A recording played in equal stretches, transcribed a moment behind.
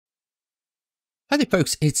Hi there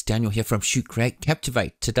folks, it's Daniel here from Shoot, Create,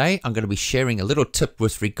 Captivate. Today I'm going to be sharing a little tip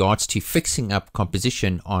with regards to fixing up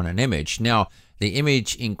composition on an image. Now, the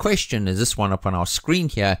image in question is this one up on our screen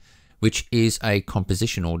here, which is a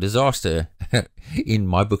compositional disaster, in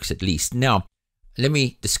my books at least. Now, let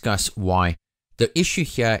me discuss why. The issue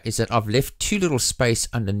here is that I've left too little space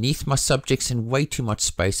underneath my subjects and way too much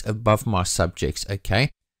space above my subjects,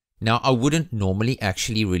 okay? Now, I wouldn't normally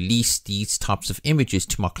actually release these types of images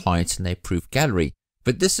to my clients in their approved gallery,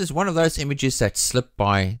 but this is one of those images that slipped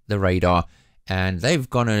by the radar and they've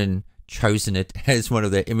gone and chosen it as one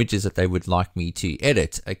of their images that they would like me to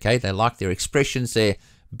edit, okay? They like their expressions there,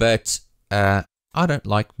 but I don't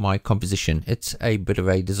like my composition. It's a bit of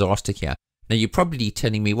a disaster here. Now, you're probably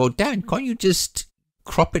telling me, well, Dan, can't you just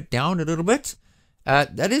crop it down a little bit?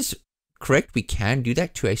 That is correct. We can do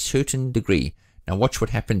that to a certain degree. Now watch what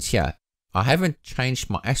happens here. I haven't changed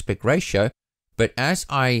my aspect ratio, but as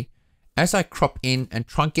I crop in and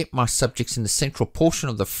try and get my subjects in the central portion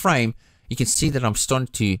of the frame, you can see that I'm starting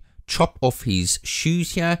to chop off his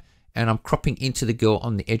shoes here, and I'm cropping into the girl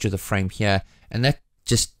on the edge of the frame here, and that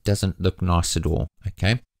just doesn't look nice at all,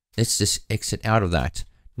 okay? Let's just exit out of that.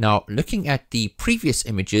 Now, looking at the previous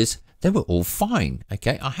images, they were all fine,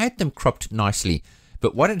 okay? I had them cropped nicely,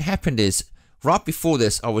 but what had happened is, right before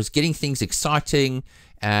this, I was getting things exciting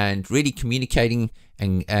and really communicating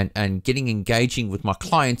and getting engaging with my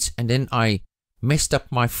clients, and then I messed up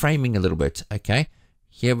my framing a little bit, okay?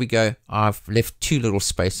 Here we go. I've left too little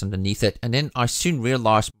space underneath it, and then I soon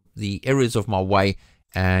realized the errors of my way,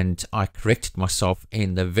 and I corrected myself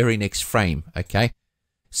in the very next frame, okay?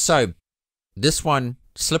 So this one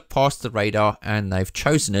slipped past the radar, and they've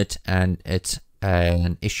chosen it, and it's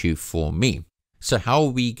an issue for me. So how are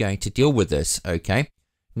we going to deal with this? Okay,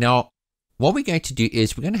 now what we're going to do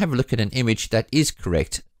is we're going to have a look at an image that is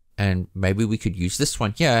correct, and maybe we could use this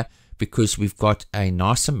one here because we've got a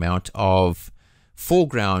nice amount of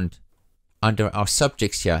foreground under our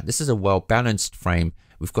subjects here. This is a well-balanced frame.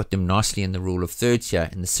 We've got them nicely in the rule of thirds here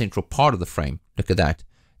in the central part of the frame. Look at that.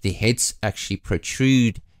 The heads actually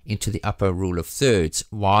protrude into the upper rule of thirds,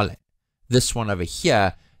 while this one over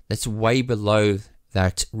here, that's way below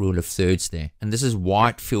that rule of thirds there, and this is why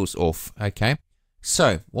it feels off, okay?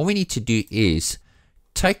 So what we need to do is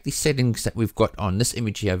take the settings that we've got on this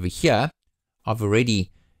image over here. I've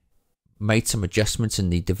already made some adjustments in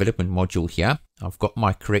the development module here. I've got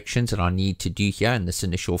my corrections that I need to do here in this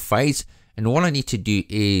initial phase, and all I need to do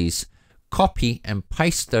is copy and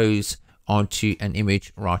paste those onto an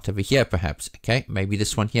image right over here, perhaps, okay? Maybe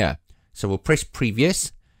this one here. So we'll press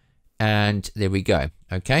previous, and there we go,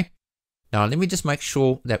 okay? Now, let me just make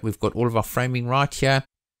sure that we've got all of our framing right here.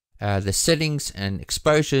 The settings and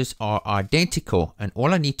exposures are identical. And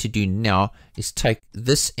all I need to do now is take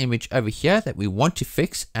this image over here that we want to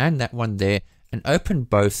fix and that one there and open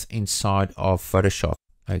both inside of Photoshop,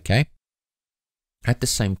 okay? At the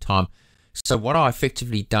same time. So what I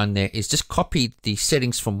effectively done there is just copied the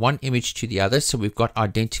settings from one image to the other. So we've got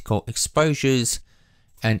identical exposures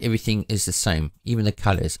and everything is the same, even the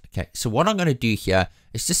colors. Okay, so what I'm going to do here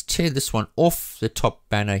is just tear this one off the top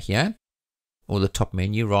banner here, or the top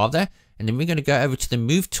menu rather, and then we're going to go over to the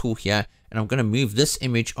move tool here, and I'm going to move this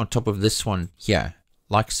image on top of this one here,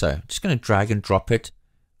 like so. I'm just going to drag and drop it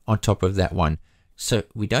on top of that one. So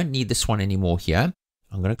we don't need this one anymore here.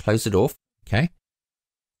 I'm going to close it off, okay?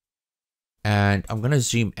 And I'm going to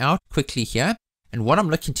zoom out quickly here, and what I'm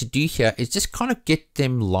looking to do here is just kind of get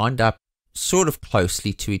them lined up sort of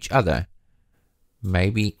closely to each other,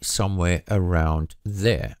 maybe somewhere around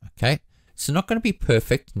there, okay? It's not going to be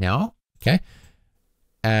perfect now, okay?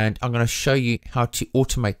 And I'm going to show you how to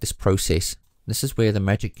automate this process. This is where the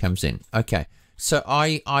magic comes in. Okay, so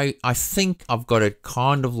I think I've got it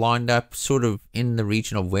kind of lined up, sort of in the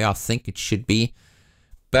region of where I think it should be,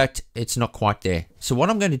 but it's not quite there. So what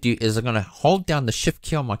I'm going to do is I'm going to hold down the shift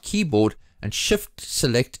key on my keyboard and shift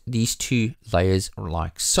select these two layers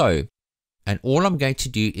like so. And all I'm going to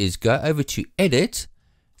do is go over to edit,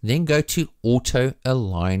 then go to auto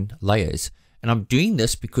align layers. And I'm doing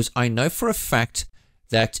this because I know for a fact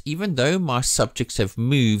that even though my subjects have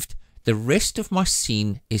moved, the rest of my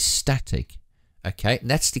scene is static. Okay, and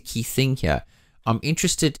that's the key thing here. I'm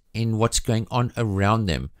interested in what's going on around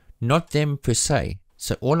them, not them per se.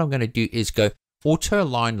 So all I'm going to do is go auto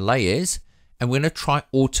align layers, and we're going to try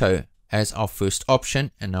auto as our first option,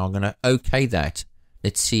 and now I'm going to OK that.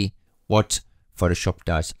 Let's see what Photoshop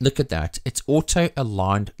does. Look at that. It's auto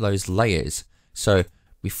aligned those layers. So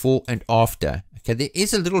before and after. Okay, there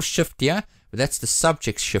is a little shift here, but that's the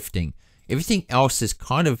subject shifting. Everything else is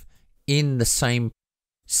kind of in the same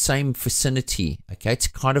vicinity. Okay, it's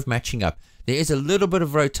kind of matching up. There is a little bit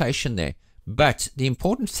of rotation there, But the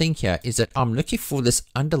important thing here is that I'm looking for this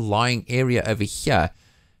underlying area over here.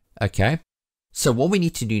 Okay, so what we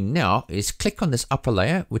need to do now is click on this upper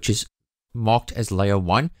layer, which is marked as layer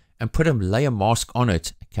 1, and put a layer mask on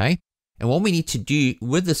it. Okay, and what we need to do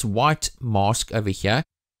with this white mask over here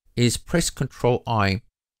is press Ctrl I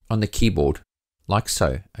on the keyboard, like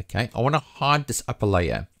so. Okay, I want to hide this upper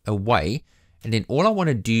layer away, and then all I want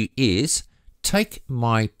to do is take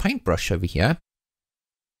my paintbrush over here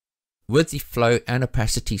with the flow and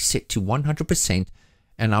opacity set to 100%,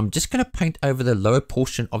 and I'm just going to paint over the lower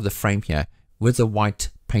portion of the frame here with a white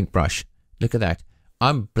paintbrush. Look at that.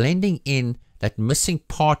 I'm blending in that missing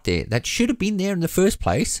part there that should have been there in the first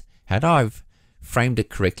place had I've framed it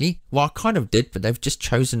correctly. Well, I kind of did, but they've just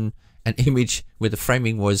chosen an image where the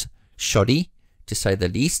framing was shoddy, to say the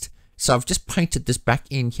least. So I've just painted this back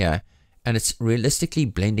in here, and it's realistically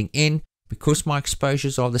blending in because my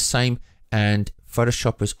exposures are the same, and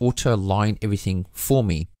Photoshop has auto-aligned everything for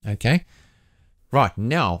me. Okay, right,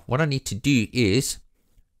 now what I need to do is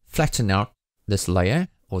flatten out this layer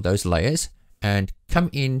or those layers and come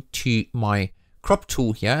into my crop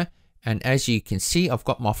tool here, and as you can see, I've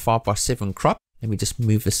got my 5x7 crop. Let me just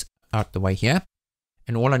move this out the way here,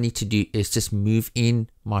 and all I need to do is just move in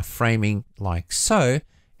my framing like so,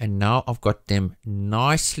 and now I've got them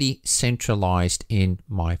nicely centralized in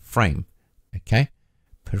my frame. Okay,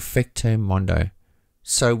 perfecto mondo.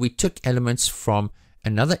 So we took elements from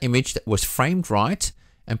another image that was framed right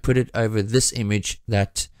and put it over this image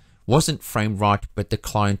that wasn't framed right, but the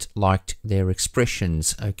client liked their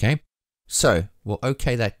expressions. Okay, so we'll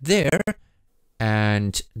okay that there,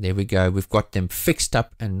 and there we go. We've got them fixed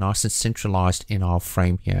up and nice and centralized in our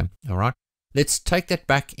frame here. All right, let's take that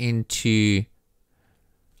back into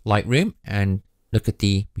Lightroom and look at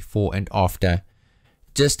the before and after.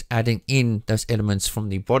 Just adding in those elements from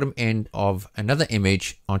the bottom end of another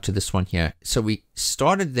image onto this one here. So we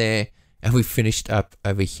started there and we finished up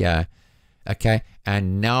over here. Okay,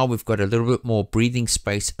 and now we've got a little bit more breathing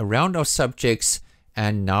space around our subjects,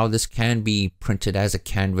 and now this can be printed as a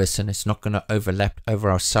canvas and it's not going to overlap over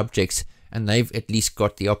our subjects, and they've at least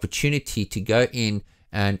got the opportunity to go in,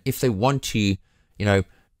 and if they want to, you know,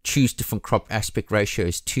 choose different crop aspect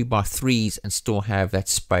ratios, 2x3s, and still have that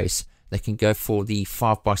space. They can go for the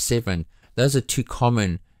 5x7. Those are two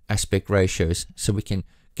common aspect ratios. So we can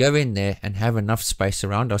go in there and have enough space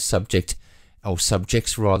around our subject, or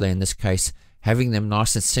subjects rather in this case, having them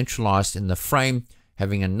nice and centralized in the frame,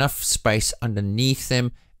 having enough space underneath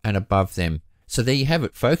them and above them. So there you have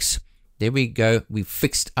it, folks. There we go. We've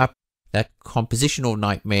fixed up that compositional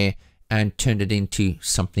nightmare and turned it into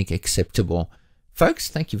something acceptable. Folks,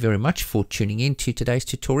 thank you very much for tuning in to today's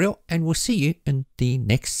tutorial, and we'll see you in the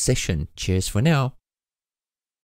next session. Cheers for now.